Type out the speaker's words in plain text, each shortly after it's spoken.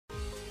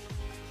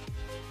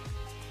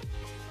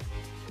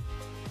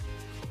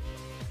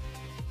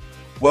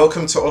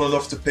Welcome to On and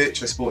Off the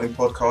Pitch, a sporting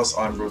podcast.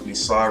 I'm Rodney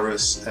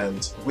Cyrus,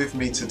 and with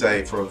me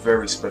today for a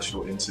very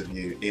special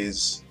interview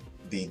is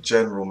the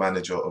general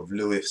manager of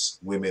Lewes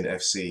Women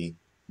FC,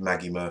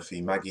 Maggie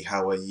Murphy. Maggie,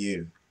 how are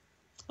you?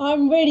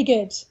 I'm really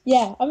good.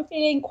 Yeah, I'm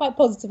feeling quite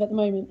positive at the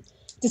moment,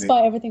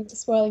 despite everything that's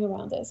swirling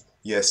around us.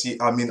 Yes,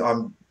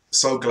 I'm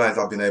so glad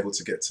I've been able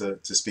to get to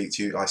speak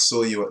to you. I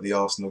saw you at the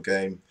Arsenal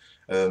game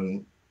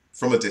um,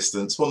 from a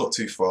distance, well, not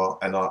too far,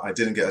 and I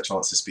didn't get a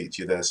chance to speak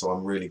to you there, so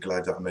I'm really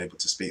glad that I'm able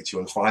to speak to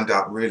you and find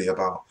out really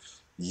about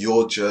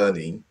your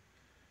journey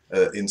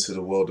into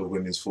the world of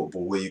women's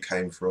football, where you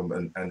came from,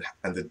 and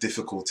the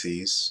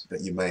difficulties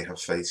that you may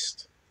have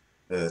faced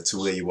to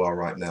where you are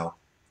right now.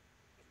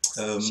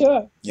 Sure,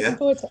 looking Yeah,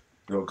 forward to it.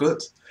 you're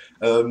good.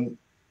 Um,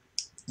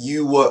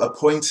 you were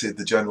appointed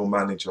the general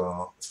manager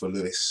for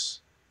Lewes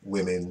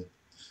Women.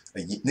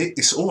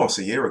 It's almost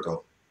a year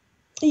ago.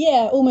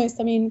 Yeah, almost.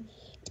 I mean,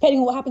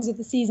 depending on what happens with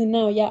the season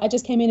now, yeah, I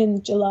just came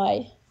in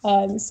July.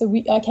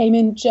 I came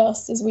in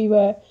just as we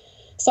were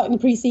starting the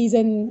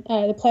pre-season.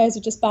 The players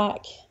were just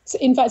back. So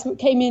in fact, we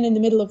came in the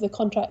middle of the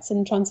contracts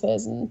and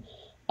transfers and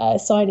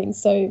signings.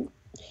 So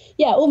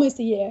yeah, almost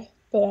a year,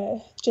 but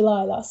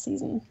July last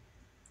season.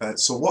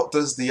 So, what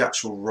does the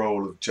actual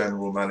role of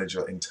general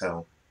manager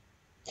entail?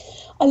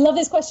 I love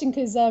this question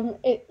because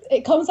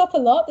it comes up a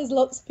lot. There's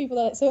lots of people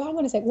that are like, so hang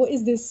on a sec, what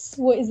is this?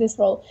 What is this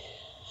role?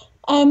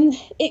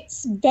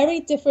 It's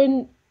very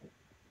different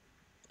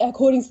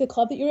according to the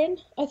club that you're in.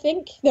 I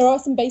think there are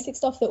some basic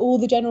stuff that all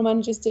the general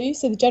managers do.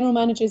 So the general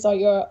managers are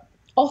your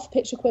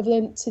off-pitch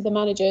equivalent to the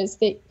managers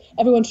that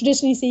everyone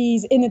traditionally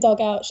sees in the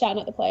dugout shouting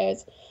at the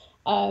players.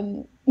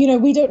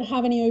 We don't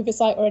have any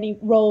oversight or any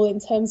role in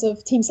terms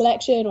of team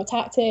selection or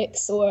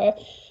tactics or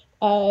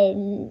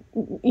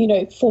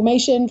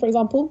formation, for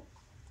example.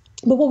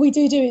 But what we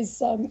do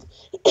is,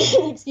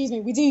 excuse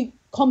me, we do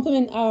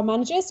complement our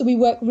managers. So we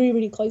work really,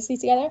 really closely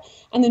together.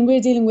 And then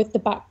we're dealing with the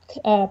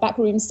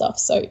backroom stuff.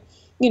 So,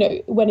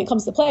 when it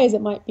comes to players,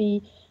 it might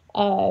be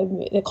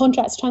the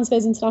contracts,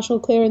 transfers, international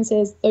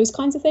clearances, those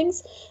kinds of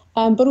things.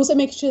 But also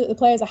making sure that the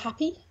players are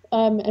happy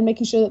and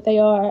making sure that they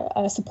are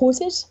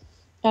supported.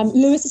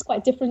 Lewes is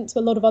quite different to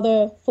a lot of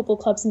other football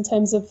clubs in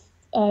terms of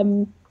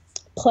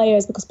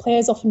players, because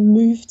players often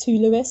move to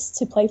Lewes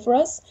to play for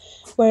us.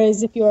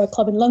 Whereas if you're a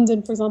club in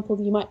London, for example,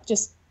 you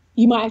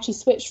might actually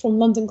switch from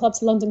London club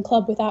to London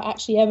club without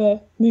actually ever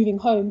moving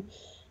home.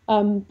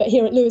 But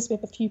here at Lewes, we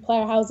have a few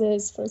player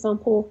houses, for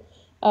example,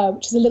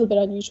 which is a little bit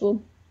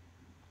unusual.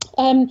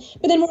 But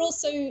then we're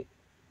also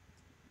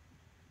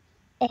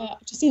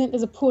just seeing that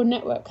there's a poor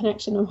network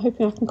connection. I'm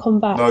hoping I can come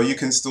back. No, you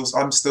can still.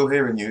 I'm still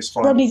hearing you. It's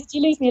fine. Rodney, did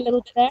you lose me a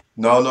little bit there?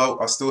 No, no,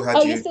 I still had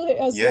Oh, you're you. still here.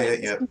 Oh, Yeah, sorry, yeah,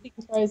 it's yeah,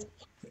 completely froze.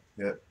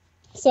 yeah.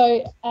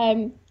 So,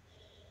 so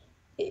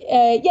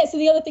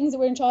the other things that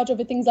we're in charge of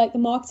are things like the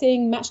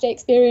marketing, match day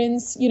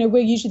experience. We're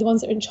usually the ones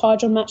that are in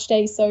charge on match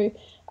day. So,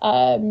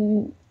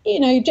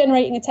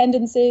 generating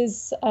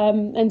attendances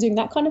and doing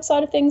that kind of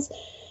side of things.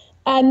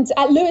 And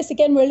at Lewes,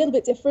 again, we're a little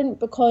bit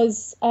different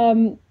because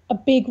a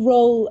big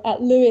role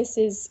at Lewes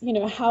is,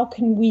 how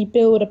can we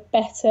build a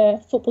better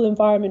football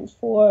environment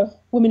for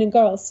women and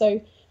girls?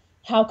 So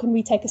how can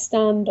we take a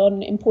stand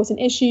on important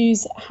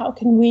issues? How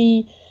can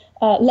we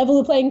level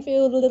the playing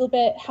field a little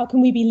bit? How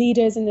can we be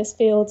leaders in this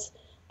field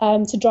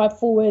to drive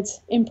forward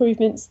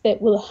improvements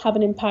that will have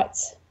an impact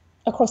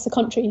across the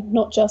country,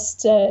 not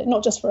just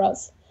for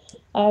us?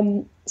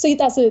 So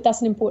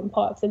that's an important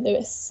part of the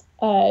Lewes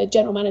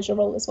general manager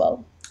role as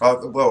well.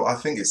 Well, I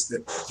think it's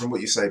from what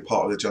you say,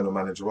 part of the general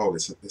manager role.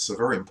 It's a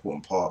very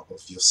important part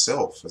of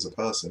yourself as a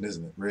person,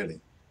 isn't it?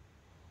 Really.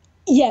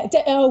 Yeah,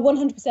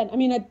 100%. I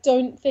mean, I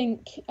don't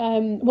think. I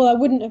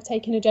wouldn't have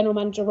taken a general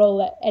manager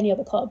role at any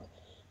other club.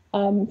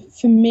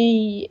 For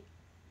me,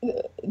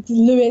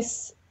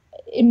 Lewes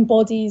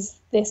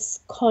embodies this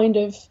kind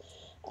of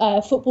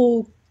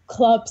football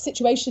club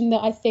situation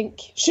that I think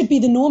should be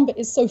the norm, but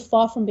is so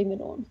far from being the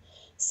norm.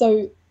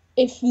 So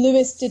if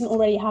Lewes didn't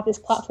already have this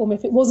platform,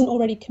 if it wasn't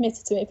already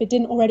committed to it, if it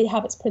didn't already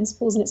have its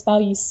principles and its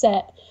values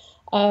set,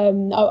 I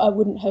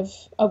wouldn't have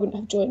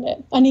joined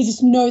it. I needed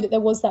to know that there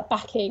was that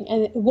backing,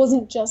 and it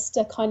wasn't just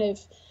a kind of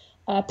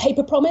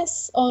paper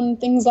promise on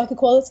things like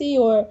equality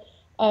or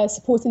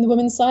supporting the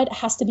women's side. It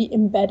has to be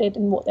embedded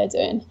in what they're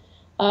doing.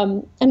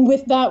 And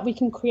with that, we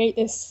can create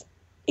this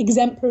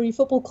exemplary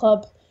football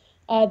club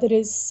that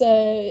is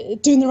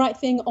doing the right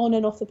thing on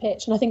and off the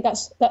pitch. And I think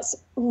that's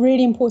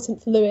really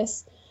important for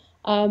Lewes,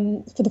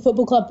 for the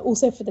football club, but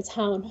also for the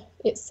town.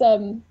 It's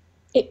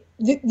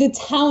the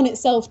town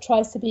itself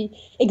tries to be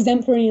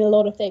exemplary in a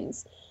lot of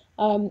things.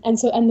 And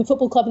the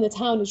football club and the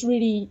town is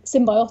really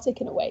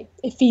symbiotic in a way.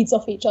 It feeds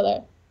off each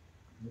other.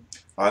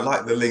 I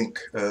like the link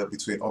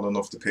between on and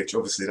off the pitch.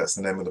 Obviously, that's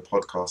the name of the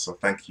podcast, so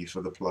thank you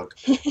for the plug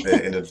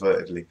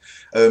inadvertently.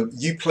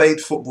 You played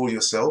football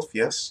yourself,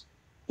 yes?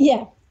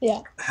 Yeah,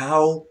 yeah.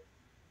 How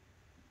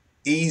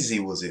easy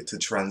was it to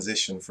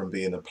transition from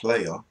being a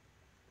player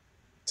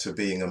to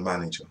being a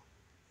manager?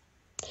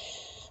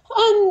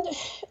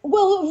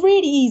 Well,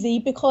 really easy,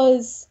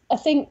 because I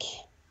think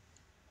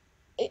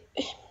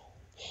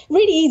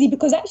Really easy,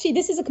 because actually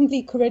this is a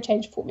complete career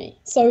change for me.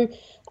 So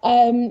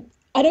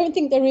I don't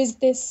think there is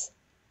this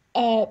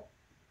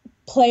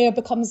player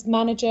becomes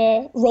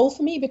manager role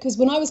for me, because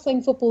when I was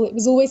playing football, it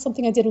was always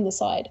something I did on the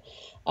side.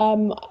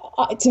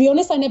 To be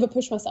honest, I never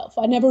pushed myself.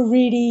 I never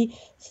really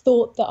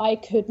thought that I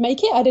could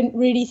make it. I didn't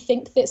really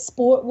think that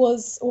sport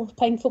was, or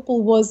playing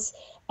football was,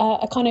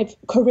 a kind of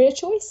career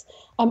choice.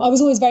 I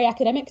was always very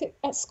academic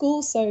at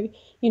school, so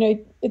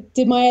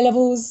did my A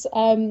levels.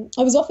 I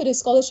was offered a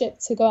scholarship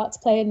to go out to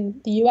play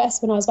in the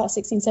US when I was about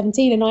 16,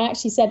 17, and I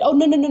actually said, "Oh,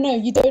 no,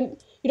 you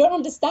don't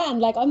understand.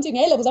 Like, I'm doing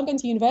A levels, I'm going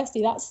to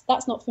university.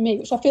 That's not for me,"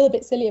 which I feel a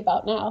bit silly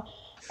about now.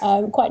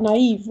 Quite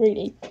naive,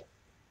 really.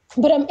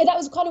 But that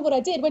was kind of what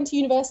I did. Went to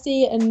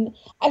university and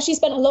actually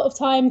spent a lot of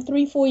time,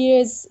 3-4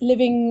 years,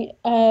 living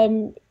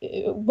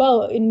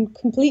in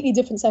completely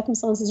different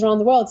circumstances around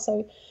the world.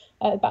 So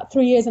about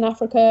 3 years in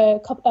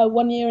Africa,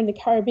 1 year in the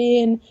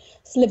Caribbean,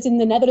 lived in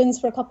the Netherlands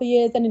for a couple of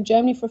years, then in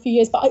Germany for a few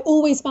years. But I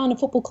always found a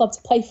football club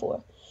to play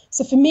for.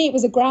 So for me, it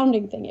was a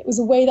grounding thing. It was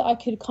a way that I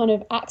could kind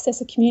of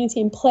access a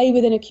community and play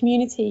within a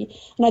community.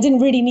 And I didn't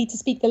really need to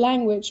speak the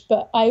language,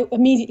 but I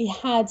immediately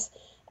had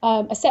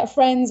a set of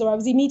friends, or I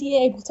was immediately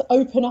able to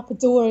open up a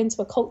door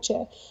into a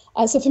culture.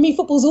 So for me,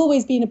 football's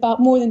always been about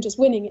more than just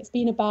winning. It's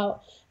been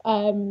about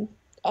kind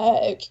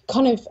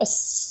of a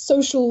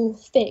social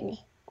thing.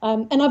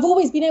 And I've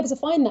always been able to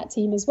find that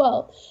team as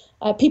well.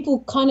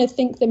 People kind of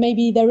think that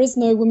maybe there is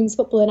no women's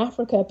football in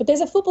Africa, but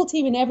there's a football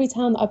team in every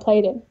town that I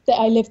played in, that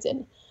I lived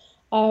in.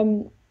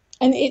 And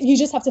you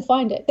just have to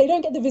find it. They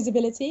don't get the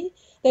visibility.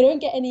 They don't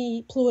get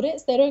any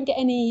plaudits. They don't get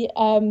any,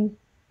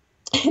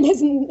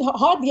 there's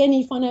hardly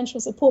any financial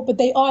support, but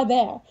they are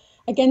there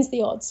against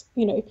the odds,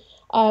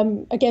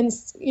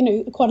 against,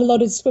 quite a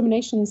lot of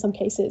discrimination in some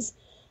cases.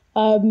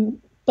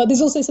 But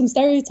there's also some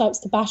stereotypes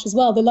to bash as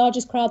well. The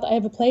largest crowd that I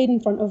ever played in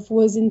front of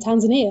was in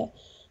Tanzania.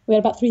 We had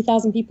about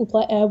 3,000 people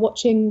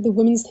watching the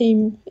women's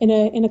team in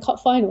a cup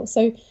final.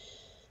 So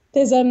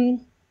there's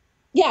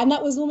yeah, and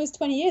that was almost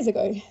 20 years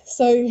ago.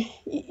 So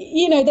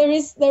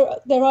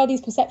there are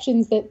these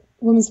perceptions that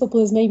women's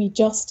football is maybe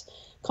just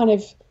kind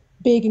of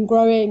big and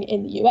growing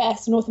in the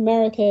US, North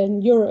America,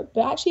 and Europe,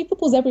 but actually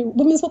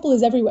women's football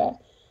is everywhere.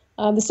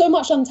 There's so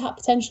much untapped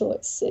potential.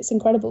 It's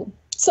incredible.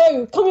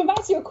 So coming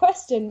back to your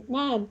question,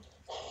 man.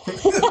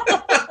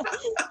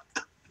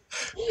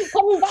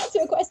 Coming back to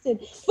your question,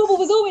 football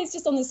was always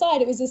just on the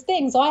side. It was this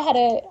thing. So I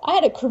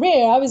had a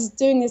career. I was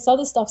doing this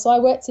other stuff. So I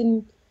worked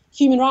in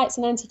human rights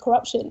and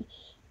anti-corruption.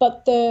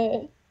 But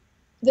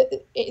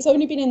it's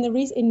only been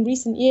in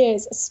recent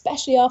years,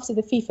 especially after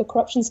the FIFA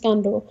corruption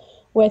scandal,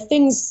 where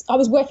I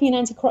was working in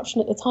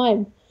anti-corruption at the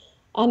time,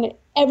 and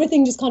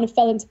everything just kind of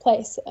fell into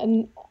place.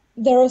 And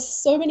there are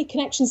so many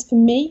connections for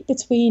me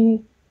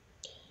between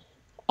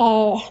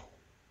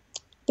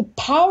the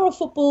power of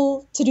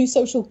football to do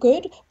social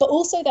good, but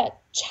also that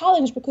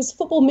challenge, because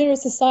football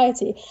mirrors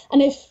society.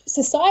 And if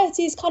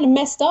society is kind of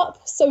messed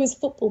up, so is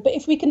football. But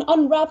if we can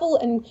unravel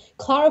and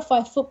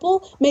clarify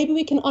football, maybe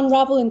we can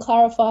unravel and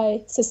clarify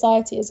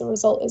society as a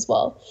result as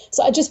well.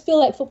 So I just feel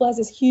like football has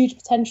this huge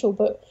potential.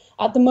 But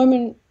at the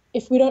moment,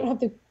 if we don't have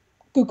the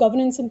good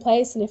governance in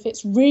place, and if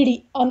it's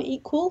really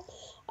unequal,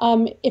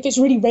 if it's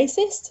really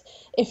racist,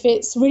 if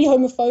it's really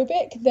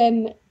homophobic,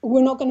 then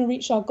we're not going to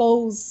reach our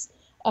goals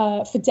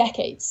for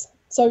decades.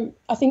 So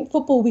I think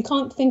football, we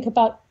can't think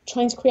about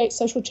trying to create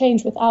social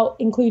change without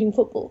including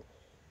football.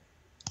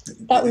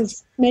 That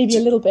was maybe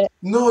a little bit.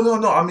 No.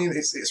 I mean,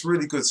 it's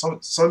really good.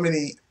 So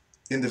many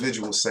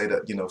individuals say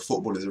that,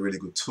 football is a really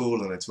good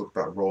tool, and they talk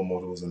about role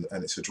models and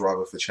it's a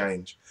driver for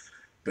change.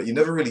 But you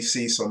never really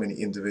see so many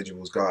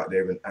individuals go out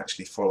there and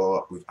actually follow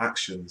up with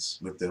actions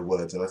with their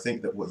words. And I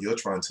think that what you're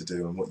trying to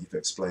do and what you've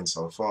explained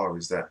so far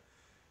is that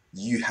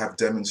you have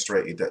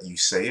demonstrated that you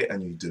say it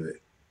and you do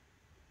it.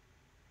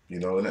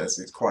 And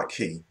it's quite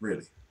key,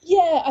 really.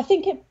 Yeah, I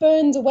think it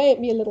burned away at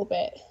me a little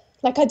bit.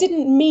 Like, I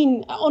didn't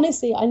mean,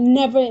 honestly, I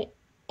never,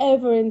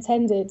 ever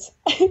intended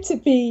to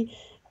be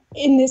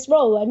in this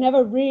role. I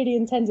never really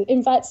intended.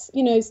 In fact,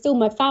 still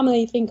my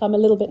family think I'm a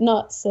little bit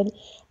nuts. And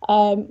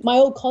my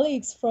old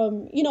colleagues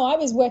from, I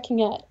was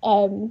working at,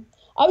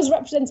 I was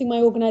representing my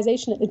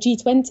organization at the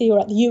G20 or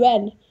at the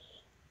UN.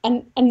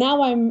 And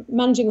now I'm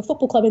managing a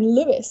football club in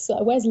Lewes.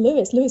 Where's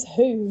Lewes? Lewes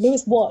who?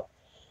 Lewes what?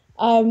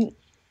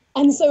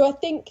 And so I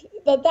think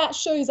that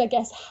shows, I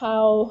guess,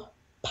 how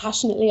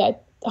passionately I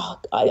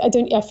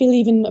feel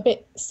even a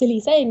bit silly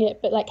saying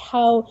it, but like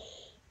how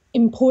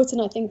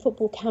important I think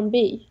football can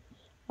be.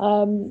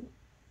 And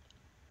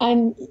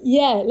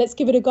yeah, let's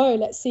give it a go.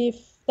 Let's see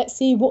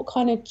what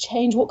kind of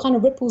change, what kind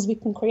of ripples we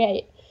can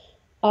create.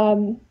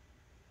 And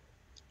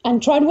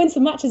try and win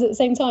some matches at the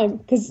same time,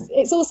 because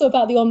it's also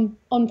about the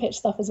on-pitch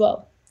stuff as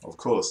well. Of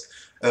course.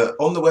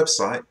 On the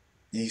website,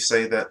 you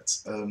say that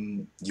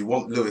you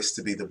want Lewes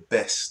to be the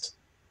best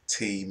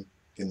team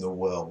in the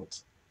world.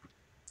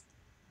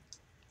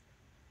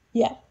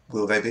 Yeah.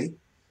 Will they be?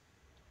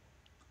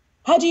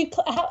 How do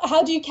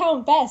you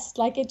count best?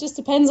 Like, it just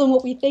depends on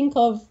what we think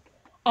of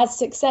as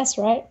success,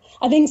 right?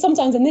 I think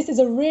sometimes, and this is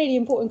a really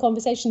important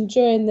conversation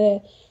during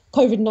the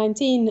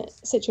COVID-19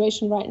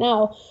 situation right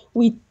now,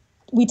 we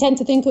tend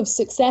to think of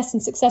success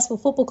and successful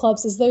football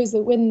clubs as those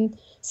that win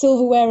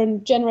silverware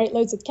and generate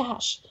loads of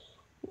cash.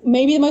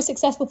 Maybe the most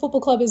successful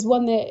football club is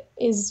one that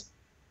is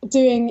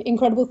doing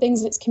incredible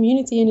things in its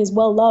community and is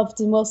well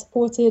loved and well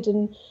supported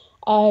and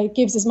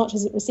gives as much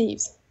as it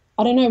receives.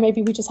 I don't know,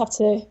 maybe we just have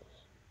to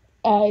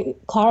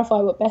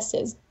clarify what best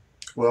is.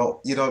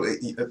 Well,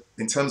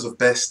 in terms of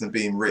best and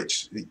being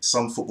rich,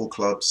 some football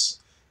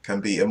clubs can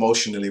be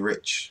emotionally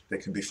rich. They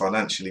can be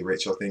financially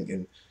rich. I think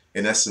in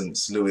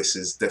essence, Lewes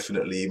is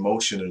definitely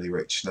emotionally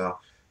rich. Now,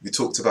 you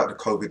talked about the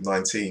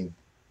COVID-19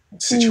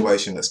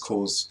 situation that's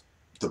caused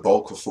the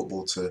bulk of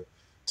football to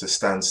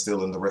stand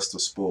still and the rest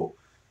of sport.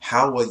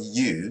 How are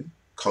you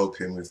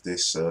coping with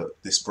this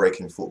break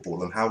in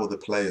football, and how are the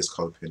players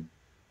coping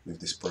with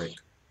this break?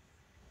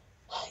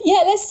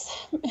 Yeah,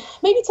 let's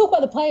maybe talk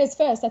about the players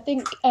first. I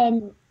think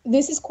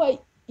this is quite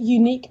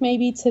unique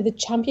maybe to the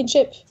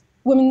Championship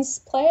women's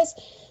players,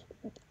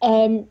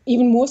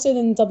 even more so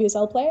than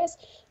WSL players.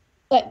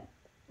 Like,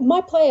 my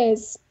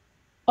players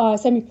are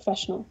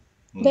semi-professional.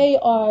 They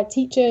are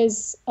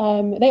teachers,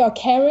 they are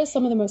carers,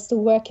 some of them are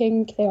still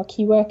working, they are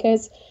key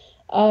workers.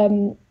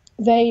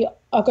 They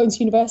are going to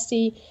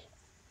university,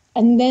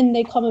 and then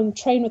they come and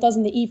train with us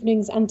in the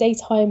evenings and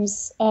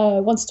daytimes,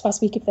 once or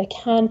twice a week if they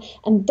can,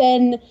 and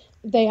then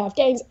they have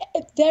games.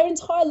 Their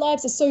entire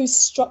lives are so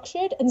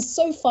structured and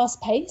so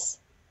fast-paced,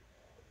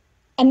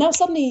 and now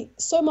suddenly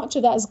so much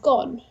of that is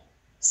gone.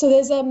 So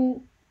there's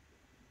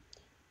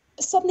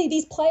suddenly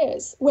these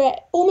players where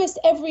almost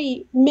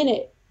every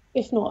minute,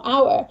 if not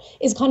hour,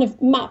 is kind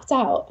of mapped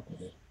out.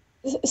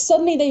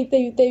 Suddenly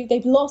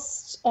they've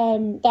lost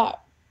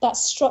that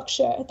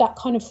structure, that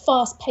kind of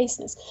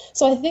fast-pacedness.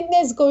 So I think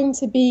there's going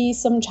to be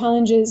some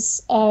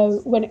challenges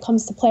when it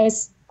comes to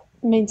players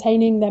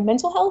maintaining their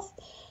mental health.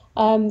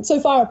 So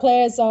far, our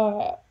players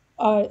are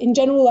in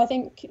general, I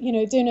think,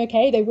 doing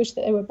okay. They wish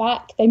that they were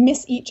back. They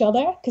miss each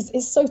other because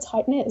it's so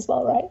tight-knit as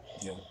well, right?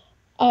 Yeah.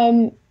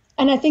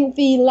 And I think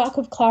the lack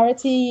of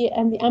clarity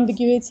and the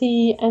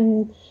ambiguity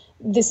and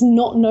this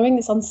not knowing,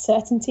 this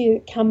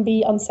uncertainty, can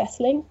be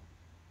unsettling.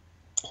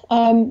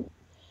 And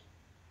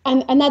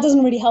that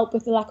doesn't really help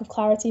with the lack of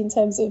clarity in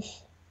terms of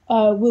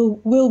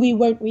will we,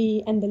 won't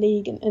we end the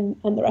league and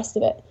the rest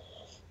of it.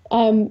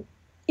 And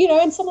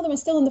some of them are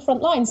still in the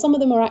front line. Some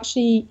of them are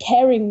actually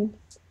caring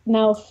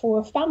now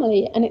for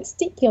family, and it's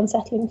deeply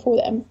unsettling for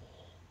them.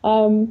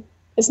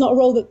 It's not a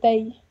role that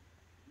they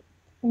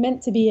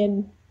meant to be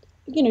in,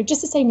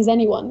 just the same as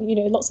anyone.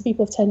 Lots of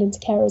people have turned into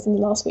carers in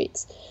the last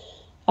weeks.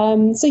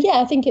 So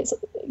yeah, I think it's,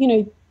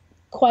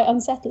 quite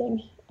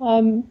unsettling.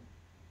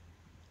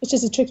 It's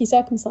just a tricky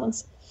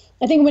circumstance.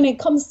 I think when it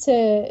comes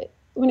to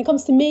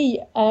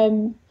me,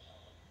 I'm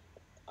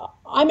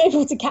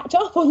able to catch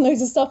up on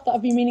loads of stuff that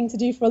I've been meaning to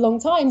do for a long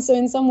time. So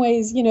in some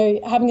ways,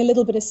 having a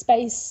little bit of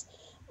space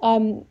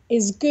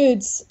is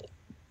good,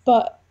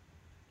 but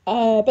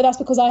that's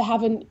because I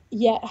haven't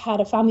yet had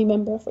a family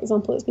member, for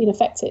example, that's been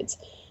affected.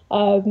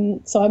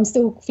 So I'm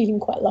still feeling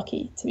quite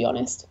lucky, to be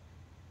honest.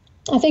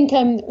 I think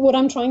what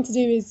I'm trying to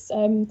do is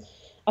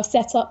I've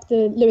set up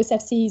the Lewes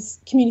FC's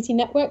community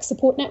network,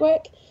 support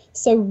network.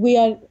 So we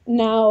are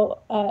now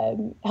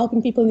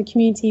helping people in the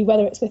community,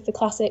 whether it's with the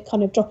classic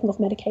kind of dropping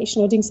off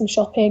medication or doing some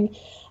shopping,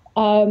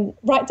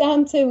 right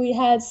down to we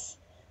had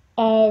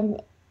an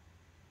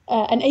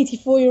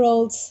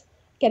 84-year-old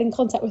get in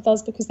contact with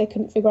us because they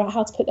couldn't figure out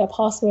how to put their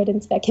password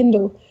into their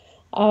Kindle.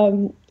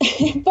 But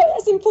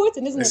that's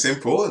important, isn't it? It's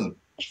important.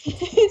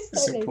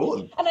 It's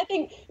important. And I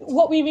think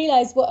what we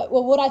realised,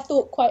 what I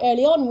thought quite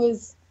early on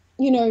was,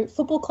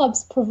 football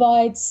clubs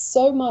provide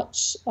so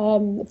much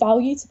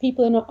value to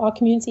people in our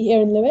community here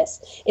in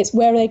Lewes. It's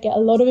where they get a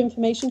lot of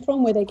information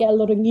from, where they get a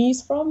lot of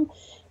news from.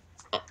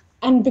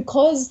 And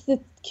because the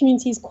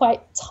community is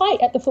quite tight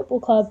at the football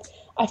club,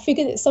 I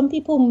figured that some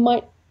people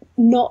might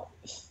not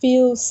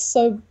feel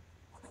so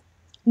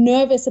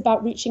nervous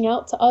about reaching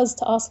out to us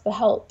to ask for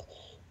help,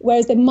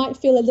 whereas they might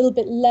feel a little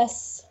bit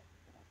less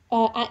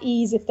at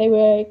ease if they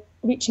were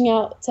reaching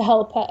out to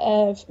help,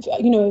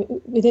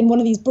 within one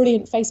of these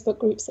brilliant Facebook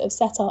groups that have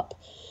set up.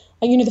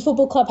 And, the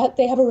football club,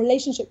 they have a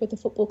relationship with the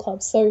football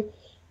club. So,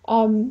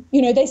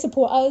 they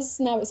support us.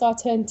 Now it's our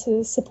turn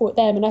to support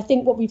them. And I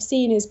think what we've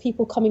seen is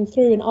people coming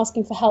through and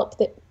asking for help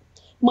that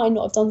might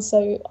not have done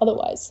so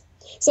otherwise.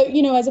 So,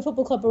 as a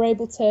football club, we're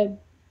able to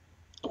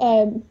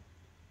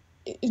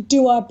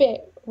do our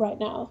bit right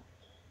now,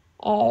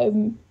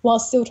 while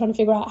still trying to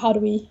figure out how do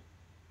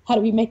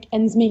we make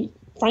ends meet,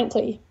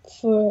 frankly,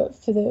 for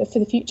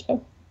the future.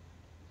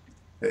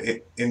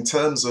 In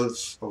terms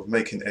of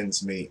making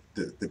ends meet,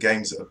 the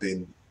games that have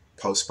been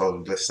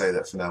postponed, let's say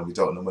that for now, we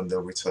don't know when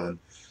they'll return.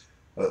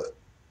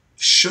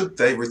 Should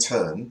they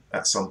return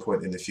at some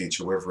point in the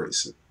future, whether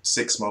it's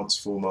 6 months,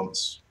 4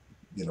 months,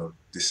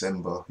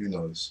 December, who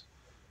knows?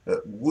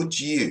 Would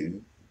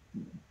you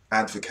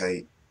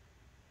advocate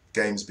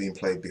games being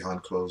played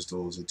behind closed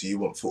doors, or do you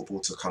want football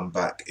to come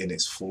back in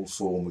its full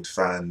form with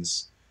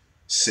fans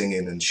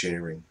singing and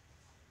cheering?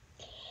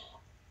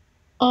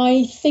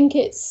 I think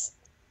it's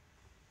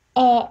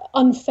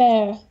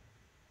unfair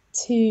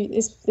to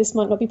this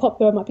might not be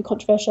popular, it might be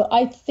controversial.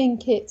 I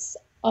think it's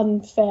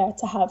unfair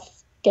to have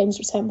games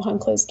returned behind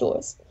closed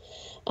doors.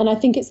 And I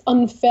think it's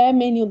unfair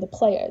mainly on the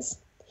players.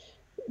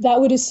 That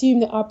would assume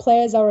that our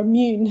players are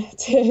immune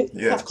to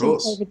Yeah, of catching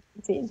course.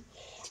 COVID-19.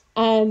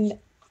 And,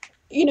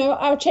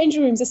 our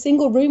changing room's a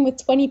single room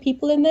with 20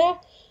 people in there,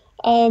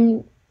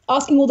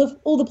 asking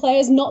all the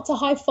players not to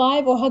high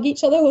five or hug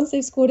each other once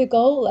they've scored a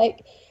goal.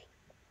 Like,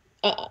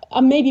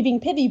 I'm maybe being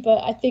pithy,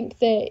 but I think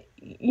that,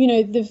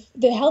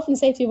 the health and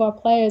safety of our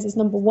players is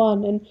number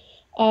one. And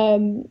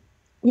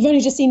we've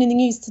only just seen in the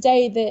news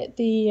today that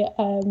the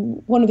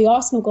one of the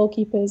Arsenal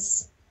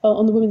goalkeepers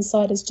on the women's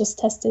side has just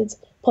tested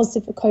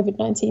positive for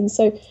COVID-19.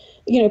 So,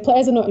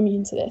 players are not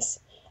immune to this.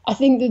 I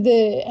think that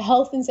the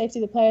health and safety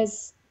of the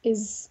players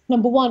is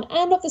number one,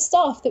 and of the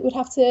staff that would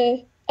have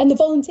to, and the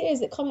volunteers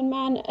that come and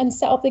man and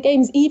set up the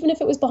games. Even if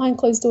it was behind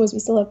closed doors, we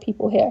still have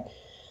people here.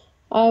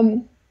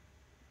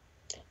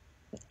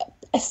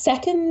 A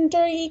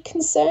secondary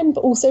concern,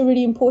 but also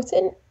really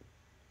important,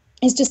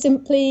 is just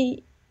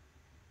simply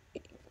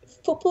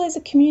football is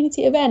a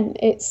community event.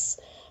 It's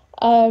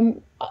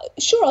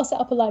sure, I'll set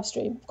up a live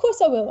stream. Of course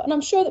I will. And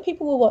I'm sure that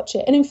people will watch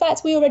it. And in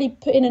fact, we already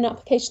put in an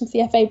application to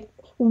the FA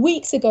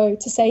weeks ago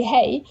to say,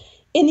 hey,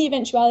 in the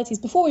eventualities,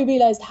 before we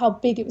realised how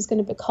big it was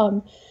going to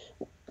become,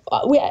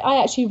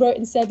 I actually wrote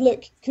and said,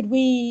 look,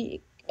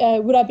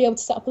 would I be able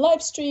to set up a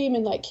live stream?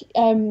 And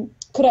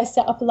could I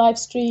set up a live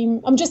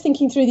stream? I'm just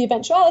thinking through the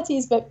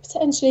eventualities, but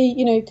potentially,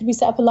 could we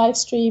set up a live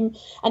stream?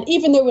 And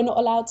even though we're not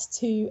allowed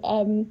to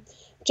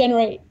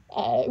generate,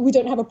 we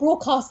don't have a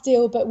broadcast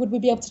deal, but would we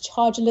be able to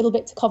charge a little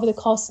bit to cover the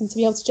costs and to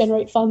be able to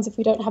generate funds if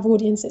we don't have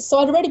audiences? So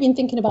I'd already been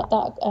thinking about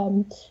that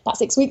about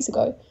 6 weeks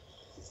ago.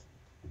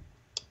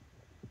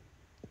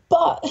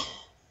 But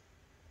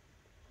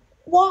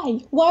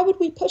why? Why would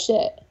we push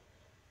it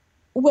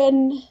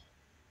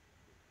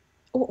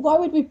why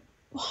would we?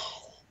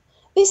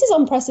 This is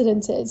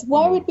unprecedented.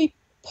 Why would we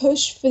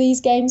push for these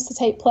games to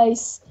take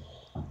place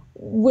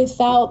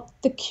without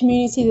the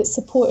community that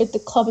supported the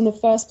club in the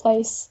first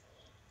place?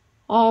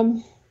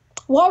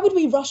 Why would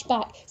we rush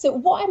back? So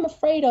what I'm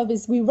afraid of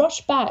is we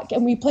rush back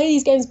and we play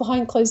these games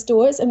behind closed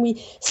doors and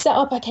we set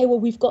up, okay, well,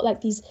 we've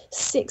got these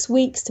 6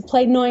 weeks to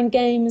play 9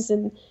 games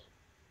and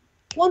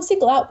one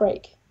single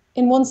outbreak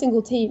in one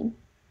single team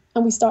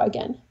and we start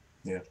again.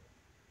 Yeah.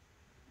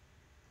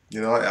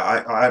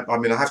 I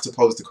mean, I have to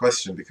pose the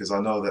question because I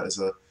know that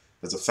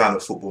as a fan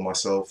of football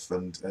myself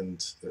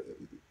and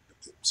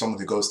someone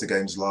who goes to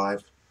games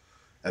live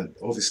and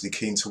obviously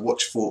keen to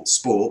watch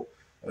sport,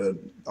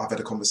 I've had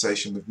a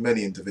conversation with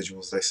many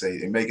individuals. They say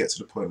it may get to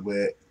the point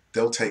where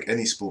they'll take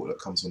any sport that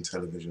comes on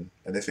television,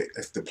 and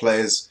if the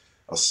players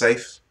are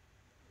safe,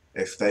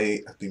 if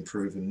they have been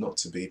proven not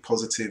to be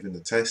positive in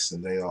the tests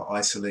and they are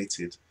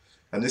isolated,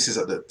 and this is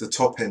at the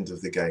top end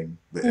of the game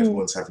where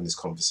everyone's having this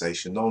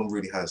conversation. No one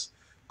really has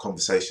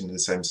conversation in the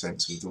same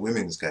sense with the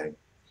women's game.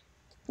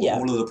 Yeah.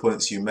 All of the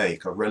points you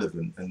make are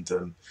relevant, and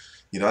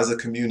as a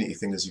community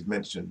thing, as you've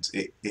mentioned,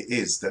 it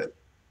is that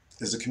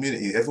as a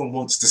community, everyone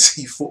wants to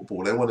see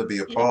football. They want to be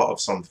a part of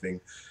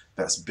something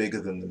that's bigger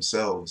than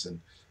themselves.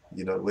 And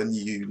when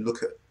you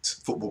look at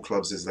football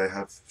clubs as they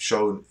have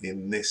shown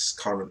in this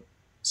current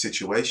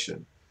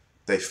situation,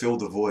 they fill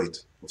the void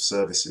of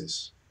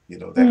services.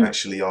 They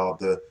actually are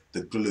the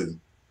glue.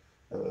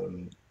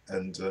 I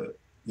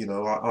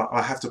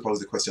have to pose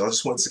the question. I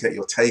just wanted to get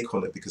your take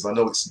on it because I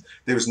know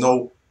there is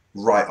no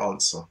right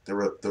answer. There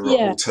are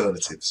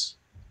alternatives.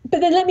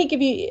 But then let me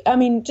give you,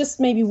 just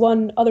maybe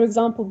one other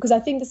example, because I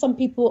think that some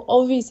people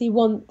obviously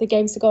want the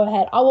games to go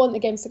ahead. I want the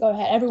games to go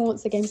ahead. Everyone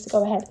wants the games to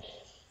go ahead.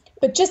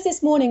 But just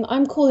this morning,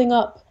 I'm calling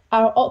up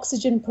our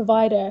oxygen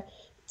provider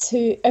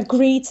to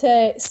agree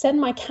to send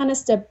my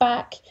canister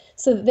back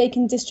so that they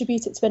can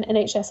distribute it to an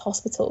NHS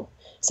hospital.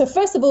 So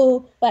first of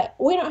all,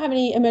 we don't have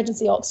any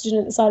emergency oxygen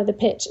at the side of the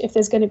pitch if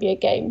there's going to be a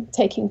game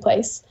taking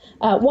place.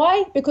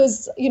 Why?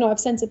 Because, I've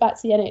sent it back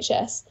to the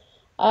NHS,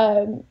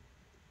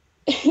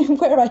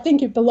 where I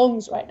think it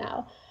belongs right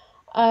now.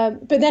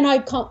 But then I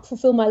can't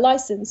fulfill my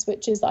license,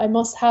 which is that I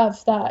must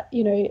have that,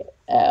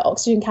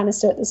 oxygen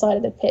canister at the side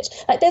of the pitch.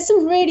 There's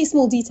some really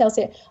small details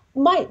here.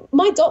 My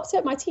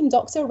team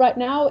doctor right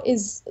now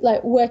is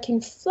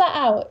working flat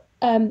out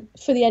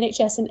for the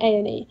NHS and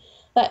A&E.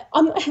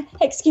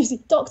 Excuse me,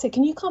 doctor,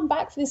 can you come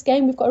back for this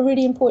game? We've got a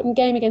really important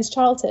game against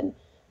Charlton.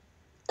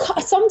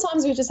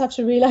 Sometimes we just have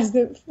to realise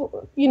that,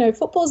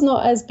 football's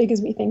not as big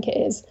as we think it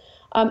is.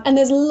 And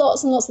there's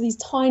lots and lots of these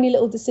tiny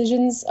little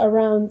decisions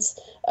around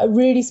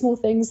really small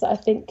things that I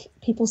think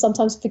people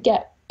sometimes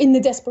forget in the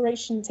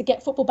desperation to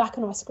get football back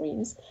on our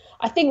screens.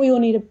 I think we all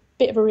need a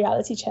bit of a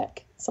reality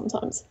check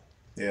sometimes.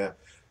 Yeah.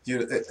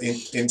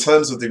 In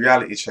terms of the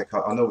reality check,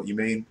 I know what you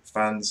mean.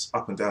 Fans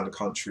up and down the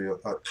country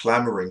are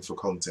clamouring for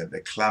content.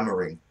 They're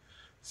clamouring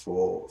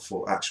for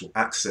actual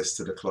access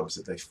to the clubs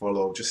that they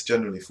follow, just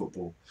generally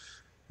football.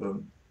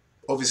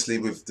 Obviously,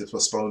 with the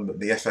postponement,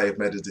 the FA have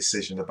made a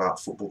decision about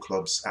football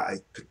clubs at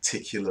a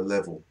particular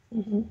level,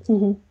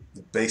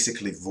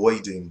 basically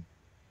voiding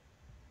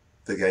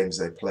the games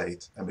they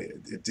played. I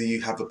mean, do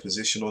you have a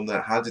position on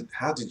that? How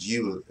did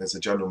you, as a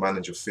general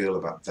manager, feel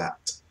about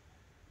that?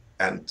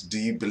 And do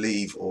you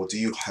believe, or do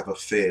you have a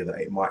fear that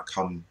it might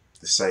come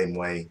the same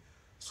way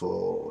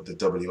for the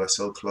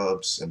WSL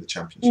clubs and the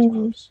Championship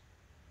clubs?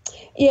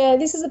 Yeah,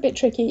 this is a bit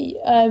tricky.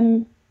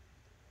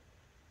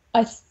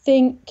 I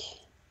think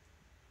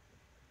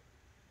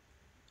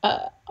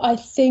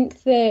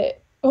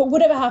that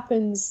whatever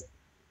happens,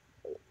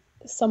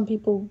 some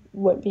people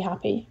won't be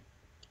happy,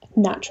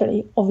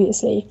 naturally,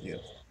 obviously. Yeah.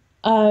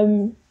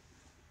 And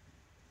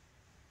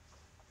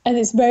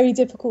it's very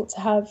difficult to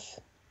have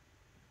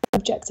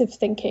objective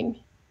thinking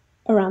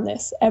around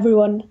this.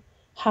 Everyone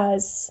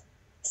has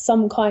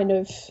some kind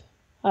of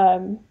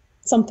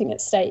something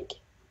at stake.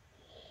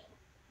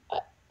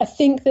 I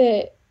think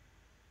that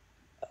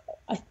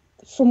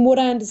from what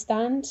I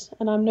understand,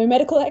 and I'm no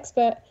medical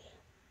expert,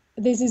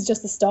 this is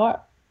just the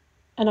start.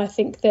 And I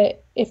think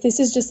that if this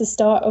is just the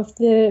start of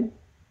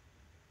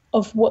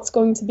what's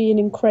going to be an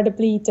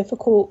incredibly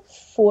difficult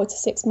 4 to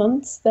 6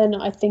 months, then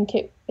I think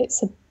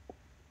it's a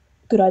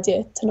good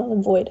idea to null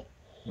and void.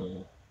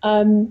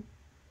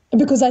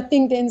 Because I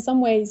think that in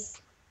some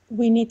ways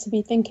we need to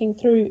be thinking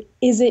through,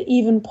 is it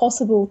even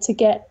possible to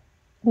get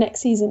next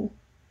season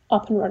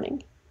up and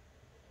running?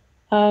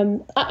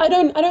 I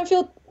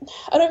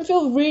don't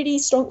feel really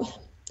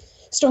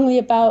strongly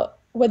about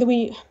whether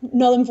we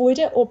null and void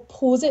it or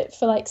pause it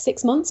for like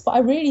 6 months, but I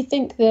really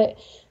think that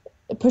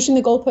pushing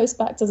the goalpost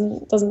back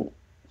doesn't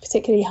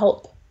particularly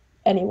help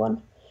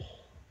anyone.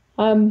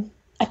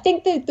 I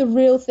think that the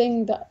real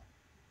thing that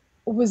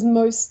was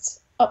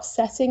most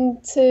upsetting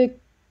to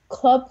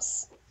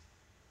clubs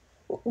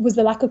was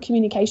the lack of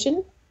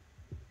communication.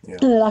 Yeah.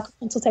 And the lack of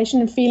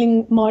consultation and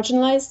feeling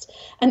marginalised.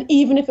 And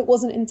even if it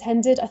wasn't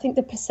intended, I think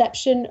the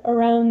perception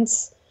around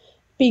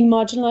being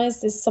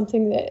marginalised is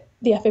something that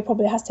the FA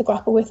probably has to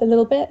grapple with a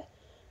little bit.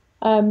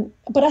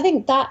 But I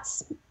think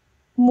that's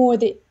more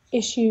the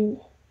issue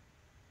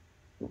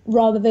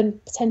rather than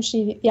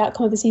potentially the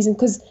outcome of the season,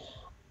 because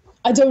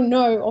I don't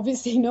know,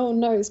 obviously no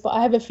one knows, but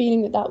I have a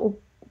feeling that will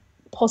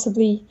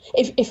possibly,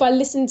 if I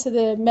listen to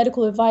the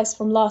medical advice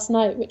from last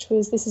night, which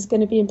was this is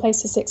going to be in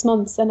place for 6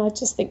 months, then I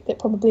just think that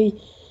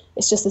probably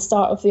it's just the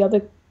start of the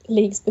other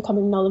leagues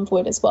becoming null and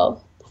void as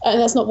well.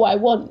 And that's not what I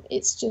want.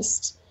 It's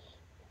just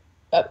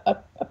a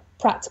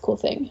practical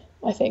thing,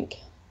 I think.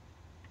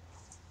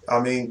 I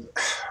mean,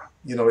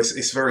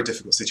 it's a very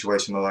difficult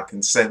situation, and I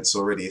can sense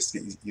already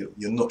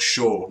you're not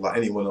sure, like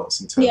anyone else,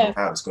 in terms of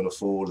how it's going to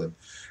fall and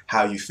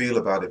how you feel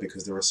about it,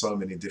 because there are so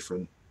many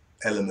different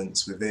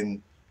elements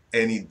within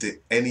any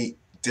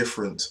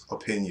different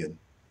opinion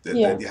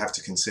that you have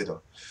to consider.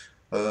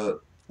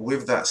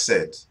 With that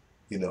said,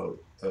 if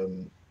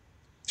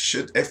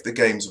the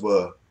games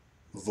were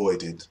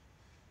voided,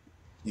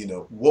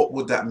 what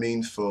would that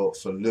mean for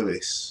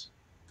Lewes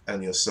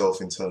and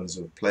yourself in terms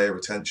of player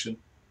retention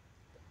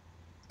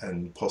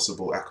and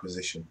possible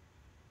acquisition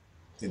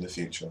in the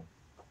future?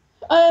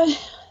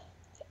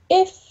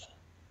 If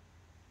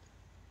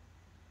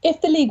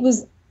the league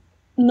was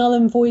null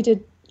and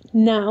voided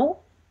now,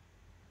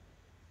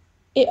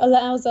 it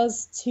allows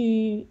us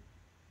to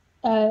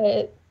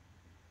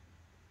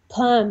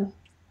plan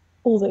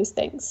all those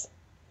things.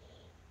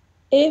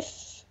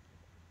 If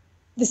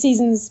the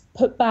season's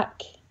put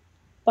back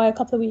by a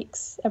couple of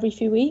weeks, every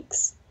few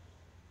weeks,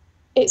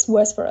 it's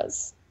worse for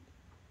us.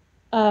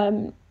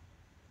 A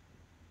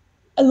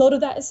lot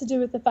of that is to do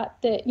with the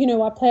fact that,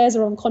 our players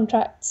are on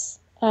contracts.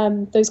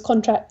 Those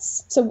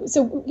contracts, so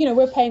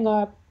we're paying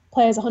our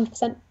players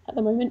 100% at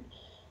the moment.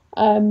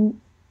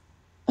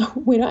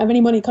 We don't have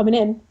any money coming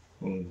in.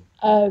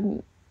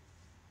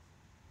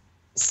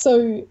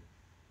 So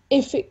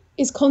if it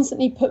is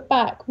constantly put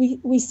back,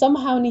 we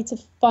somehow need to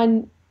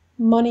find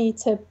money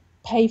to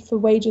pay for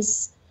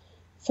wages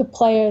for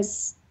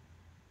players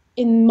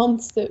in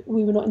months that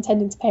we were not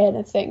intending to pay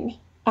anything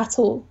at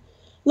all.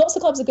 Lots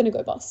of clubs are going to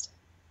go bust.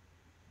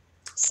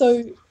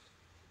 So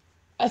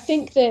I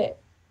think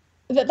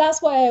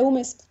that's why I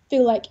almost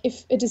feel like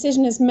if a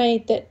decision is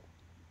made that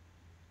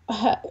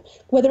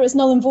whether it's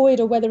null and void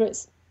or whether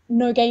it's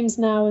no games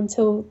now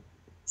until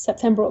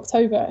September,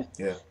 October,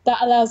 that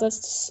allows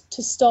us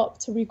to stop,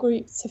 to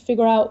regroup, to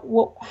figure out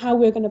how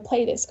we're going to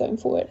play this going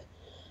forward.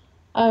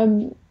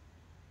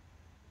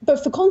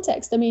 But for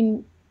context, I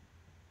mean,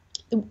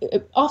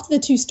 after the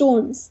 2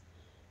 storms,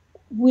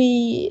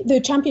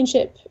 the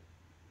Championship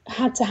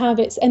had to have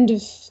its end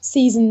of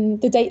season,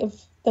 the date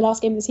of the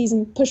last game of the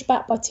season, pushed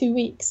back by 2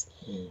 weeks.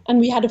 And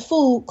we had a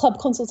full club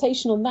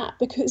consultation on that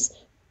because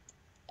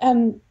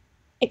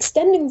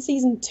extending the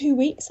season 2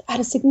 weeks had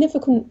a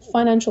significant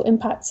financial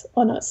impact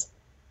on us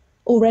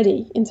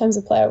already in terms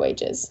of player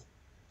wages.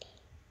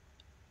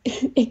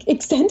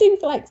 Extending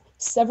for like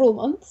several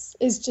months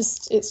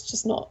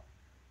it's not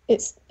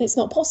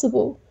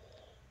possible.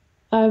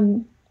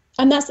 And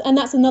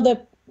that's another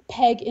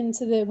peg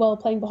into the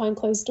playing behind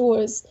closed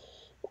doors.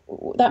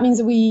 That means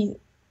that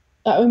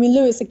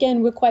Lewes,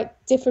 again, we're quite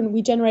different.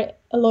 We generate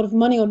a lot of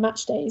money on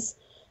match days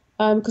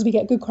because we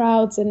get good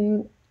crowds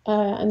and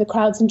and the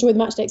crowds enjoy the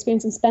matchday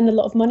experience and spend a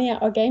lot of money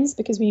at our games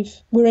because we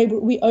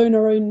own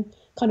our own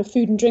kind of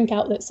food and drink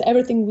outlets. So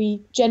everything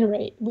we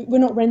generate, we're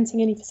not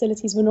renting any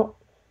facilities. We're not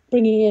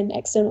bringing in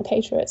external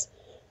caterers.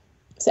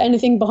 So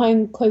anything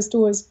behind closed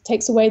doors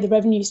takes away the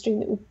revenue stream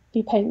that would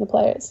be paying the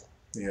players.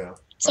 Yeah.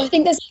 So I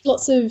think there's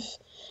lots of,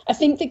 I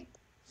think that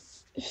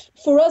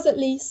for us at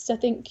least, I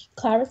think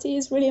clarity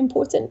is really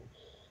important.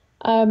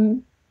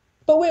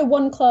 But we're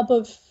one club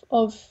of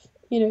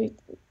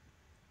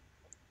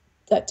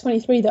that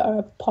 23 that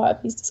are part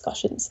of these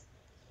discussions.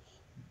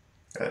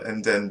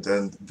 And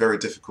then very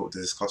difficult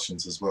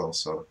discussions as well.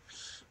 So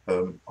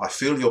I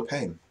feel your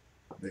pain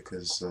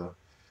because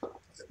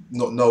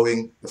not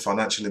knowing the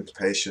financial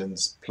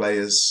implications,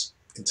 players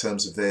in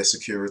terms of their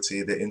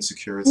security, their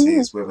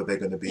insecurities, whether they're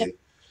going to be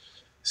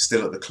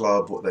still at the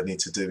club, what they need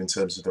to do in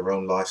terms of their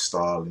own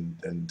lifestyle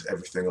and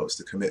everything else,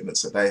 the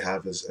commitments that they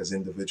have as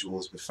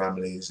individuals with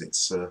families,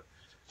 it's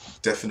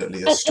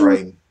definitely a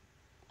strain.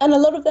 And a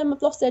lot of them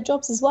have lost their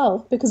jobs as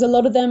well because a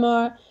lot of them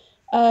are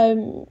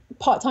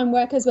part-time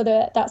workers,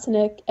 whether that's in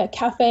a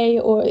cafe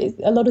or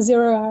a lot of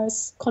 0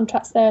 hours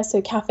contracts there,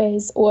 so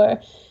cafes, or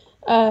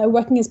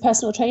working as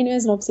personal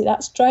trainers, and obviously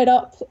that's dried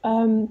up.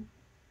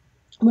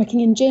 Working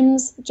in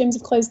gyms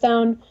have closed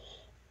down.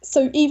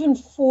 So even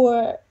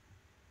for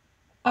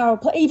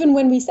even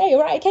when we say,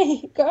 all right,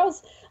 okay,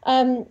 girls,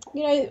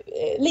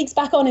 league's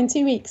back on in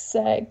 2 weeks,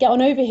 get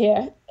on over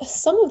here,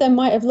 some of them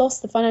might have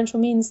lost the financial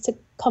means to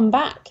come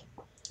back.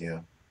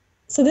 Yeah.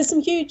 So there's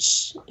some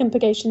huge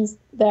implications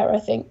there, I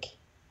think.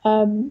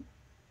 And,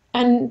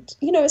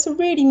 it's a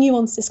really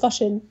nuanced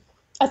discussion.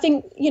 I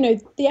think,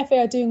 the FA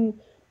are doing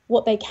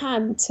what they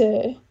can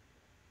to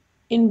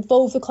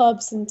involve the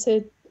clubs and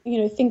to,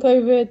 think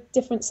over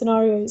different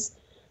scenarios.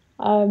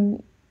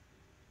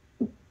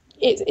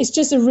 It's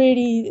just a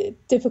really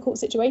difficult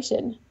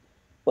situation,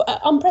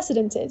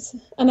 unprecedented.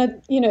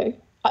 And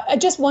I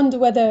just wonder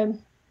whether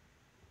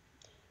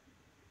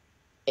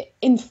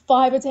in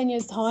 5 or 10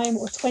 years' time,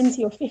 or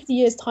 20 or 50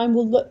 years' time,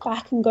 we'll look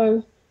back and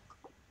go,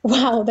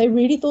 wow, they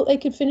really thought they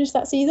could finish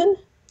that season?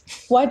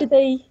 Why did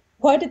they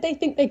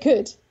think they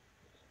could?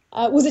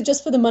 Was it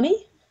just for the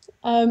money?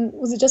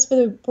 Was it just for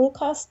the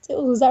broadcast?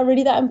 Was that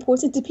really that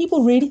important? Did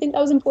people really think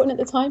that was important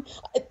at the time?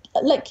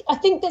 I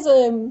think there's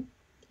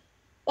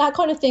that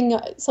kind of thing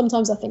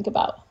sometimes I think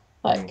about.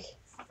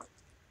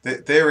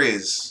 There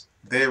is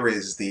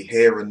the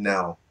here and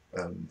now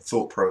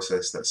thought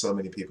process that so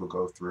many people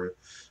go through.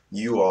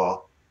 You are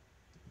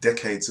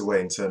decades away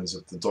in terms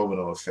of the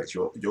domino effect.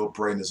 Your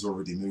brain has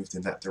already moved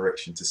in that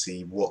direction to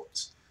see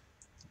what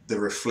the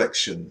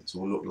reflections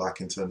will look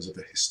like in terms of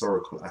a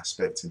historical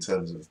aspect, in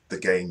terms of the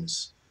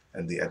games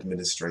and the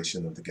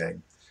administration of the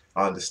game.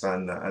 I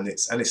understand that, and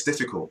it's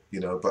difficult,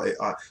 But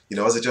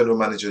as a general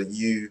manager,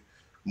 you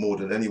more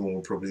than anyone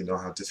will probably know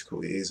how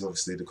difficult it is.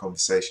 Obviously, the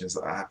conversations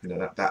that are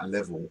happening at that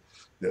level,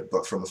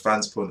 but from a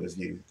fan's point of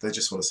view, they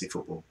just want to see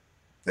football.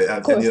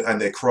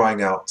 And they're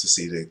crying out to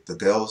see the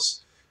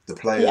girls, the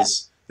players.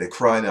 Yeah. They're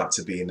crying out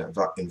to be in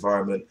that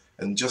environment.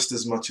 And just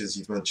as much as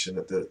you've mentioned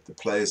that the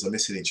players are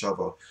missing each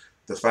other,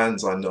 the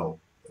fans, I know,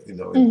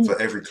 for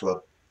every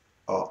club,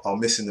 are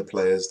missing the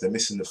players. They're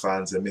missing the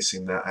fans. They're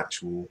missing that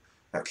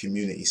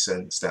community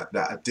sense, that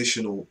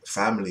additional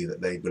family that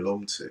they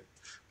belong to.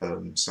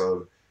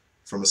 So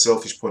from a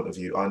selfish point of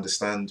view, I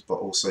understand, but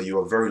also you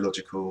are very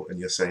logical, and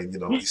you're saying,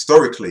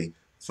 historically,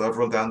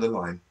 further on down the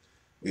line,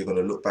 we're going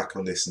to look back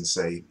on this and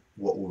say,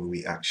 what were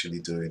we actually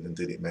doing, and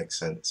did it make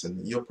sense?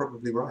 And you're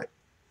probably right.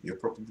 You're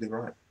probably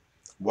right.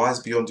 Wise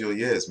beyond your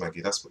years,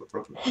 Maggie. That's what the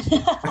problem is.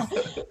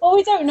 Well,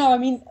 we don't know. I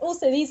mean,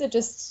 also, these are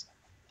just,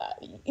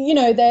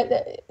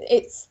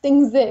 it's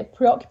things that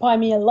preoccupy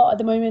me a lot at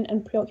the moment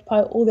and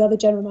preoccupy all the other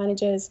general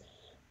managers.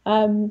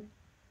 And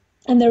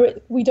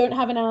we don't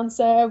have an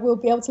answer. We'll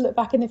be able to look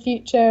back in the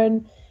future,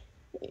 and,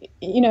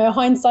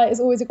 hindsight is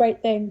always a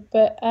great thing.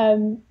 But,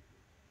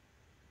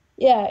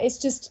 it's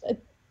just,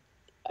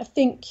 I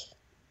think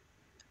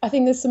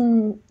there's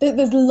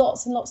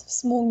lots and lots of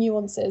small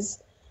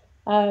nuances.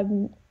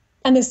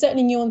 And there's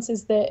certainly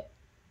nuances that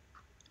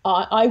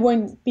I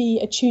won't be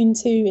attuned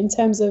to in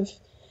terms of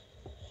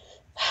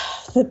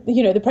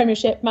the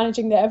Premiership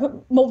managing their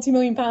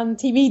multi-million-pound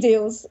TV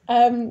deals.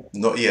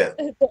 Not yet.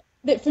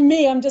 That for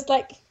me, I'm just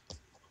like,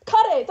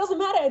 cut it. It doesn't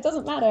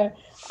matter.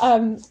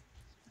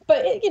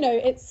 But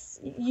it's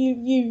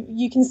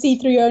you can see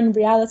through your own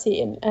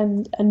reality,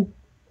 and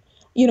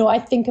I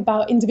think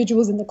about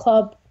individuals in the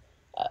club,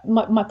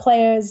 my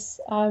players,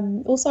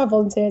 also our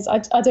volunteers. I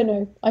don't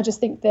know. I just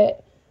think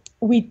that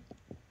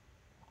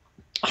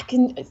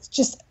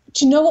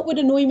do you know what would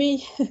annoy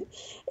me?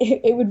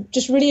 It would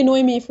just really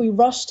annoy me if we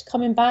rushed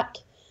coming back,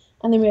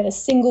 and then we had a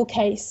single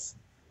case,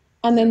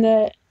 and then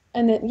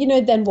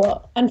then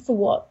what, and for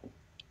what?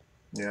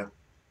 Yeah,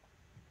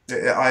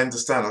 I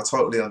understand. I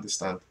totally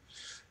understand.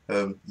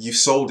 You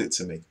sold it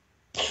to me.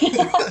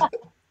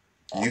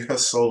 You have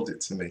sold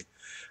it to me.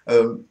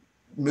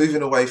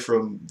 Moving away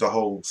from the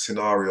whole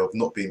scenario of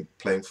not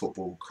playing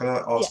football, can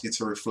I ask you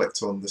to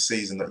reflect on the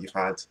season that you've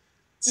had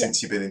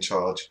since you've been in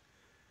charge?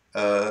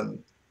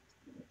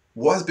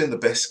 What has been the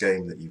best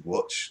game that you've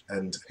watched,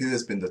 and who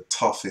has been the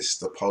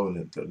toughest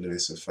opponent that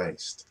Lewes have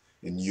faced,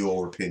 in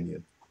your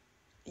opinion?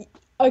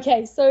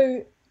 Okay,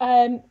 so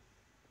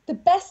the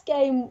best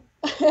game,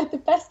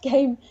 the best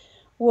game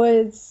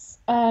was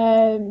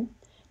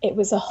it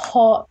was a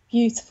hot,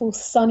 beautiful,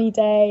 sunny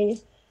day.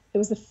 It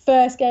was the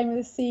first game of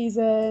the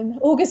season,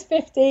 August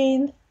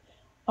 15th,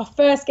 our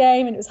first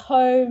game, and it was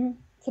home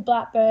to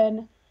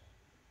Blackburn.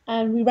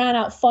 And we ran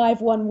out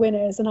 5-1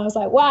 winners. And I was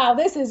like, wow,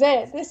 this is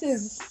it. This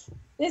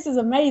is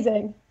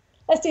amazing.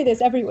 Let's do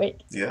this every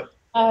week. Yeah.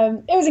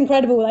 It was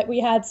incredible. Like we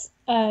had,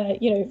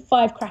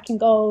 5 cracking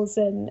goals,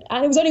 and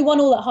it was only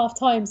 1-1 at half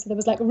time. So there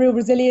was like a real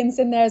resilience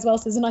in there as well.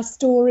 So there's a nice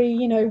story,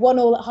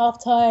 1-1 at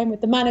half time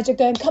with the manager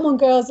going, come on,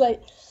 girls,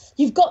 like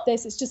you've got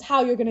this. It's just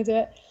how you're going to do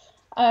it.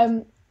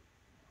 And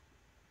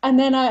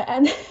then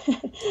and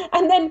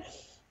then,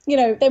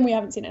 then we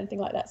haven't seen anything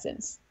like that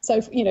since.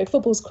 So,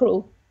 football's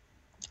cruel.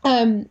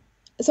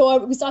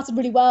 So we started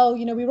really well.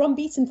 We were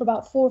unbeaten for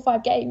about 4 or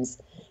 5 games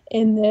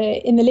in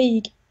the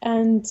league,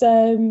 and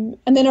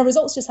then our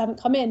results just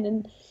haven't come in.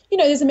 And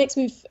there's a mix.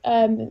 We've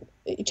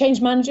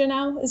changed manager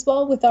now as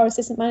well, with our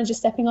assistant manager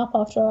stepping up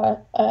after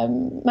our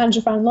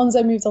manager Fran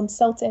Alonso moved on to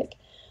Celtic.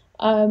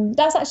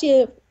 That's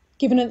actually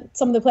given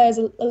some of the players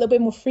a little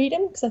bit more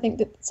freedom, because I think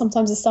that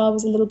sometimes the style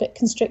was a little bit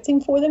constricting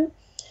for them.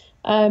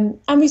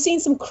 And we've seen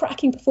some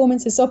cracking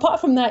performances. So apart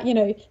from that,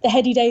 the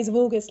heady days of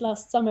August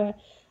last summer.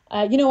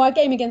 Our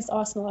game against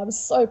Arsenal, I was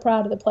so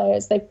proud of the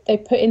players. They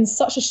put in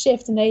such a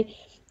shift, and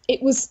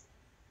it was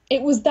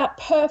that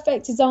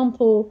perfect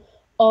example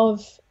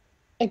of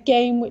a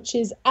game which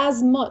is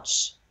as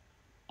much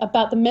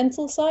about the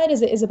mental side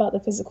as it is about the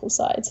physical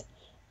side.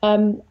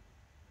 The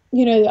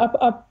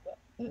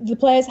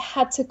players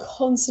had to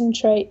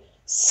concentrate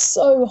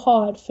so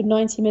hard for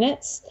 90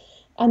 minutes,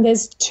 and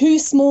there's 2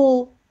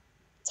 small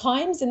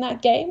times in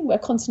that game where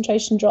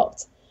concentration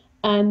dropped,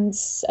 and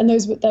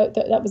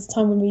that was the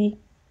time when we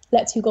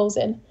let 2 goals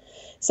in.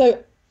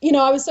 So,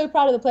 I was so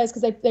proud of the players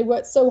because they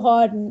worked so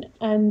hard,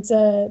 and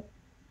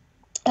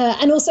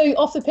also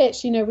off the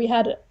pitch, we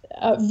had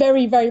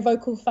very, very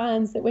vocal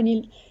fans that when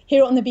you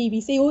hear it on the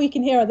BBC, all you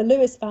can hear are the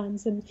Lewes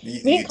fans. And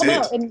we didn't come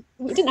out, and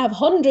we didn't have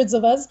hundreds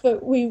of us,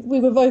 but we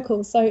were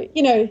vocal. So,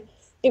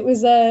 it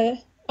was, I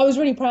was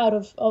really proud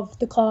of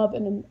the club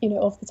and,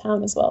 of the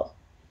town as well.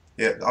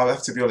 Yeah, I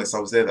have to be honest, I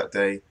was there that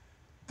day.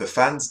 The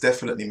fans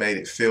definitely made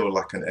it feel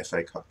like an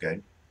FA Cup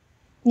game.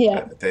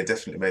 Yeah. They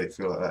definitely made it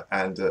feel like that.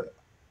 And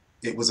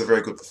it was a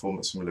very good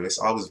performance from Lewes.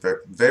 I was very,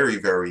 very,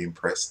 very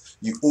impressed.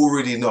 You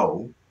already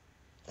know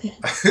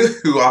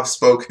who I've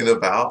spoken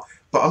about,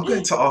 but I'm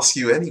going to ask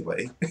you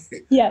anyway.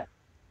 Yeah.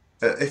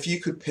 If you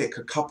could pick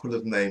a couple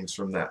of names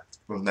from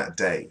that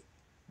day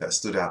that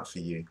stood out for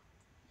you.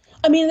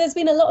 I mean, there's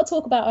been a lot of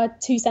talk about our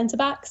 2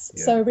 centre-backs,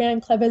 Yeah. so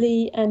Rhiannon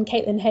Cleverly and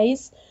Caitlin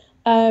Hayes.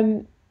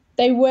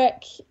 They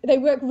work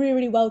really,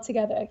 really well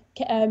together.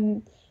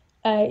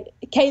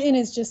 Caitlin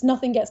is just,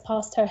 nothing gets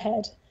past her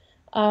head,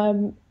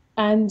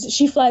 and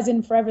she flies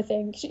in for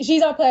everything.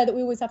 She's our player that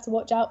we always have to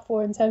watch out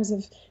for in terms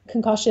of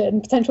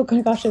potential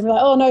concussion. We're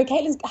like, oh no,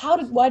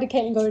 why did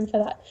Caitlin go in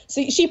for that?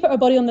 So she put her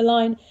body on the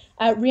line.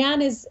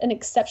 Rhiannon is an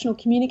exceptional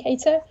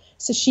communicator,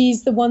 so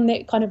she's the one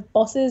that kind of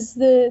bosses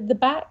the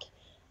back.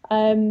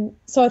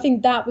 So I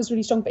think that was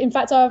really strong. But in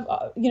fact,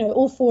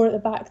 all 4 at the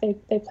back,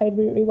 they played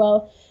really, really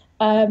well.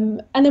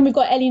 And then we've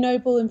got Ellie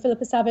Noble and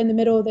Philippa Sava in the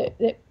middle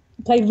that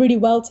played really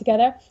well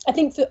together. I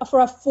think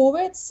for our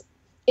forwards,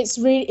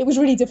 it was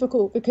really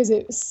difficult because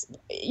it was,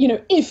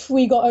 if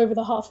we got over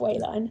the halfway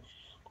line,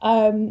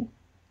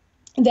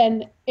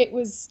 then it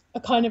was a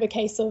kind of a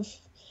case of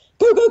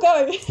go,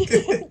 try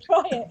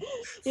it,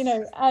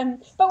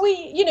 but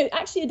we,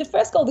 actually the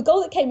first goal, the goal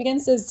that came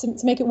against us to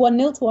make it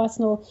 1-0 to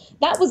Arsenal,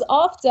 that was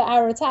after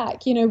our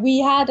attack. We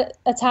had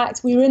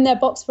attacked, we were in their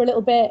box for a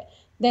little bit,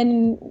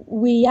 then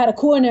we had a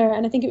corner,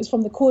 and I think it was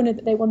from the corner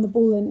that they won the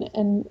ball, and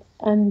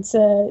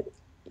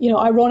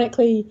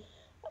ironically,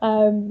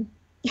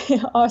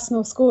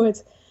 Arsenal scored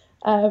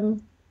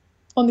on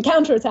the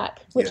counter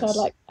attack, which yes. I'd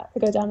like to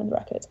go down in the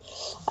record.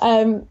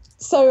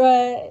 So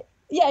I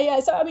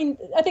mean,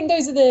 I think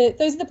those are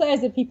the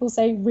players that people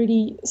say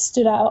really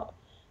stood out.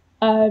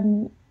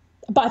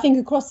 But I think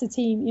across the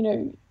team,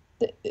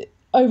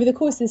 over the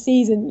course of the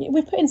season,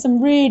 we've put in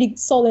some really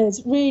solid,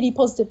 really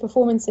positive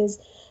performances,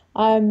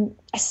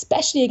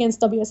 especially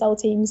against WSL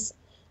teams.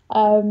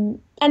 And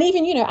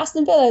even,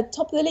 Aston Villa,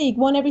 top of the league,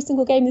 won every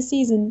single game this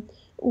season.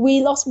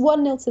 We lost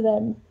 1-0 to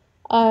them.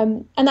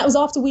 And that was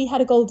after we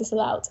had a goal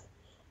disallowed.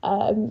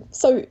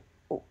 So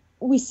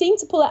we seem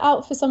to pull it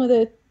out for some of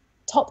the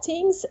top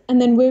teams. And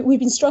then we've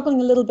been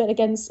struggling a little bit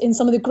in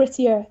some of the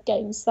grittier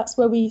games. That's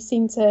where we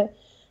seem to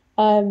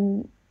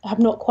have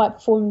not quite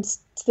performed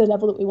to the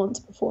level that we want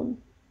to perform.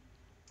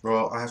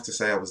 Well, I have to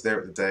say I was there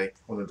on the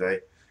day.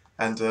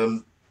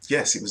 And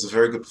yes, it was a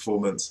very good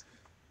performance.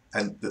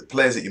 And the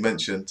players that you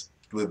mentioned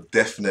were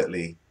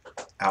definitely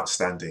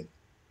outstanding.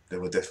 They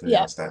were definitely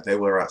outstanding. They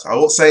were outstanding. I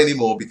won't say any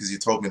more because you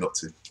told me not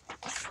to.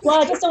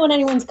 Well, I just don't want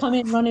anyone to come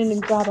in, run in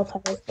and grab our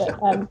players. But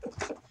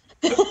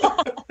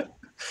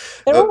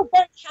They're Uh, all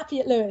very happy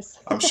at Lewes.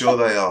 I'm sure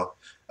they are.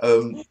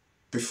 Um,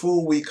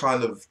 Before we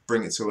kind of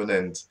bring it to an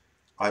end,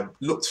 I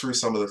looked through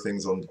some of the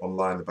things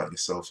online about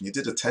yourself, and you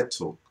did a TED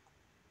talk.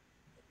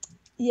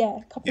 Yeah,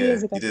 a couple of Yeah,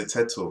 years you ago. did a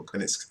TED talk,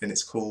 and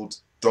it's called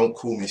 "Don't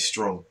Call Me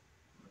Strong."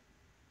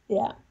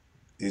 Yeah.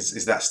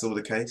 Is that still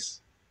the case?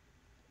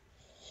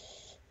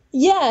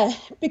 Yeah,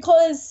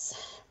 because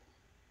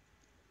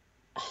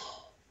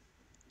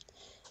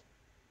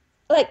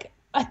like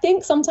I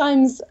think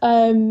sometimes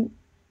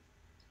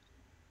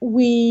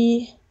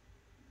we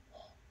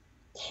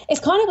it's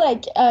kind of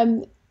like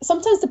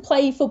sometimes to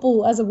play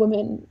football as a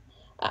woman,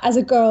 as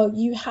a girl,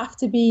 you have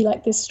to be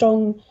like this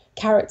strong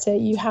character.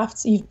 You've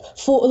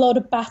fought a lot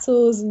of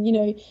battles,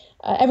 and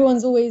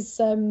everyone's always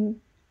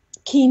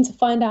keen to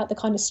find out the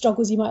kind of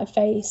struggles you might have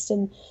faced,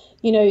 and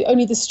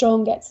only the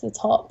strong get to the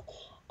top.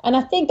 And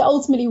I think that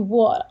ultimately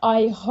what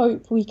I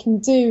hope we can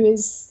do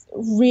is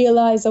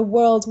realize a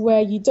world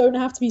where you don't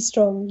have to be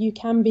strong. You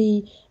can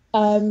be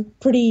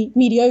pretty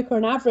mediocre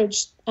and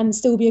average and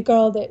still be a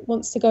girl that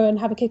wants to go and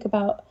have a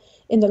kickabout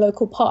in the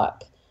local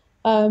park.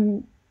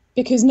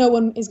 Because no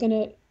one is going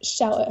to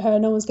shout at her,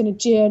 no one's going to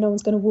jeer, no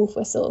one's going to wolf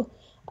whistle.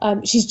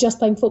 She's just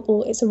playing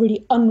football. It's a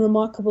really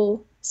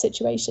unremarkable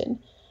situation.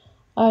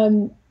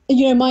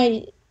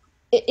 My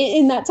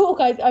in that talk,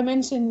 I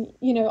mentioned,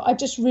 I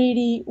just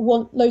really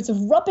want loads of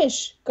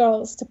rubbish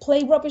girls to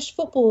play rubbish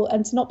football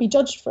and to not be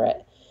judged for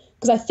it.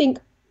 Because I think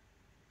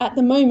at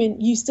the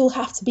moment, you still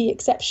have to be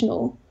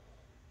exceptional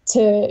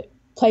to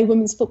play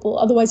women's football.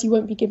 Otherwise, you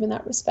won't be given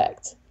that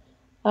respect.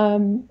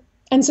 And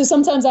so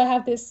sometimes I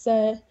have this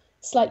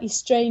slightly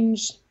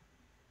strange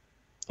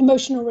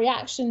emotional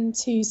reaction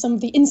to some of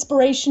the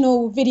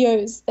inspirational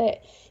videos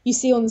that you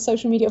see on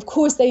social media. Of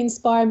course, they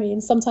inspire me.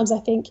 And sometimes I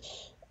think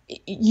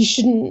we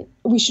shouldn't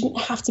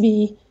have to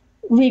be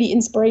really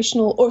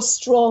inspirational or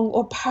strong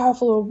or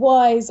powerful or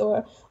wise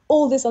or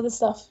all this other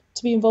stuff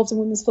to be involved in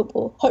women's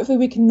football. Hopefully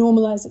we can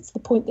normalize it to the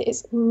point that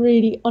it's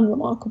really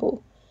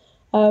unremarkable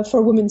for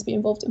a woman to be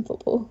involved in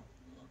football.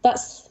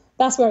 That's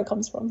where it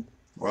comes from.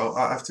 Well,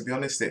 I have to be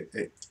honest.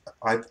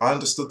 I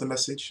understood the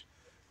message.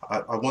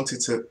 I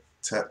wanted to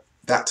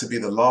that to be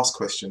the last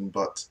question,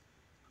 but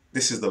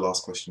this is the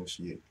last question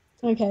for you.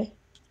 Okay.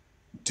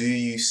 Do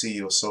you see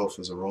yourself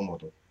as a role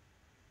model?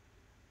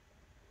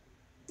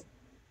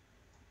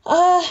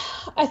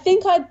 I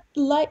think I'd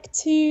like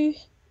to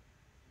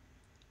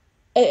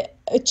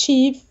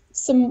achieve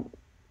some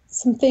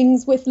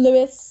things with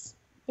Lewes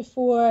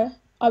before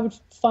I would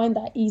find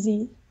that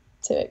easy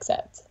to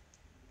accept.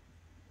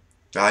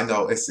 I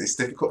know it's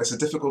difficult. It's a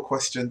difficult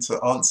question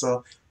to answer,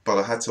 but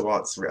I had to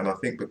answer it, and I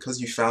think because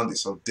you found it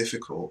so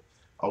difficult,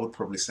 I would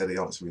probably say the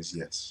answer is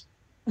yes.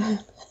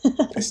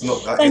 It's not.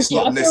 It's Thank you.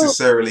 not I feel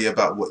necessarily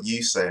about what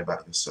you say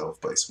about yourself,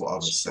 but it's what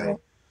others say. sure.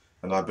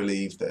 And I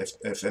believe that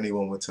if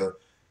anyone were to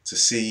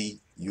see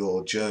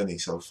your journey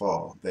so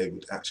far, they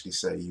would actually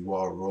say you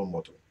are a role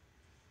model.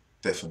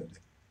 Definitely.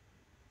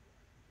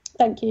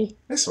 Thank you.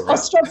 It's all I'll right.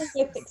 struggle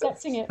with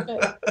accepting it,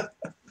 but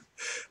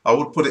I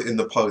would put it in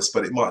the post,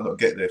 but it might not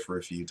get there for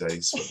a few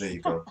days. But there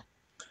you go.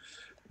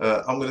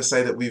 I'm going to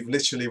say that we've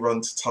literally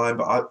run to time,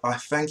 but I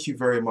thank you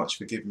very much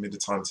for giving me the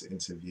time to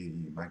interview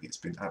you, Maggie. It's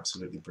been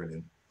absolutely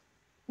brilliant.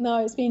 no,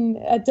 it's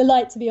been a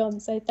delight to be on.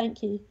 So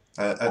thank you.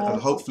 And Thanks for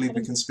hopefully we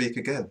having me. can speak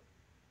again.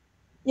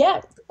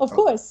 Yeah, of Oh,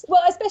 course.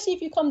 Well, especially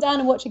if you come down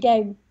and watch a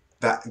game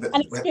and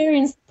that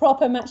experience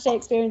proper match day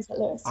experience at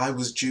Lewes. I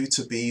was due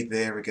to be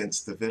there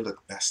against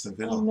Aston I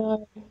Villa.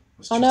 know. I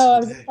was I due to know. be I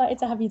was there. excited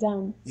to have you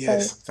down. So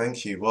Yes,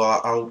 thank you.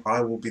 Well,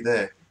 I will be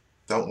there.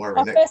 Don't worry,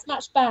 our Nick. first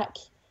match back,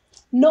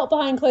 not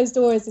behind closed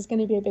doors, is going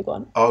to be a big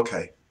one.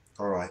 Okay,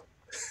 all right.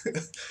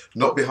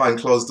 Not behind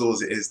closed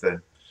doors. It is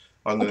then.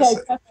 I'm going to Okay,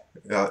 say.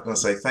 perfect. I'm going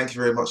to say thank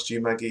you very much to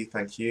you, Maggie.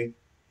 Thank you.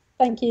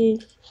 Thank you.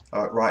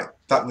 Right,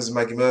 that was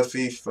Maggie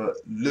Murphy for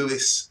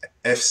Lewes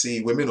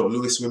FC Women or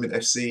Lewes Women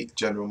FC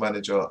General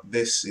Manager.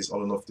 This is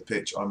On and Off the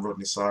Pitch. I'm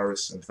Rodney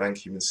Cyrus, and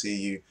thank you and see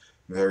you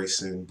very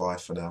soon. Bye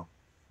for now.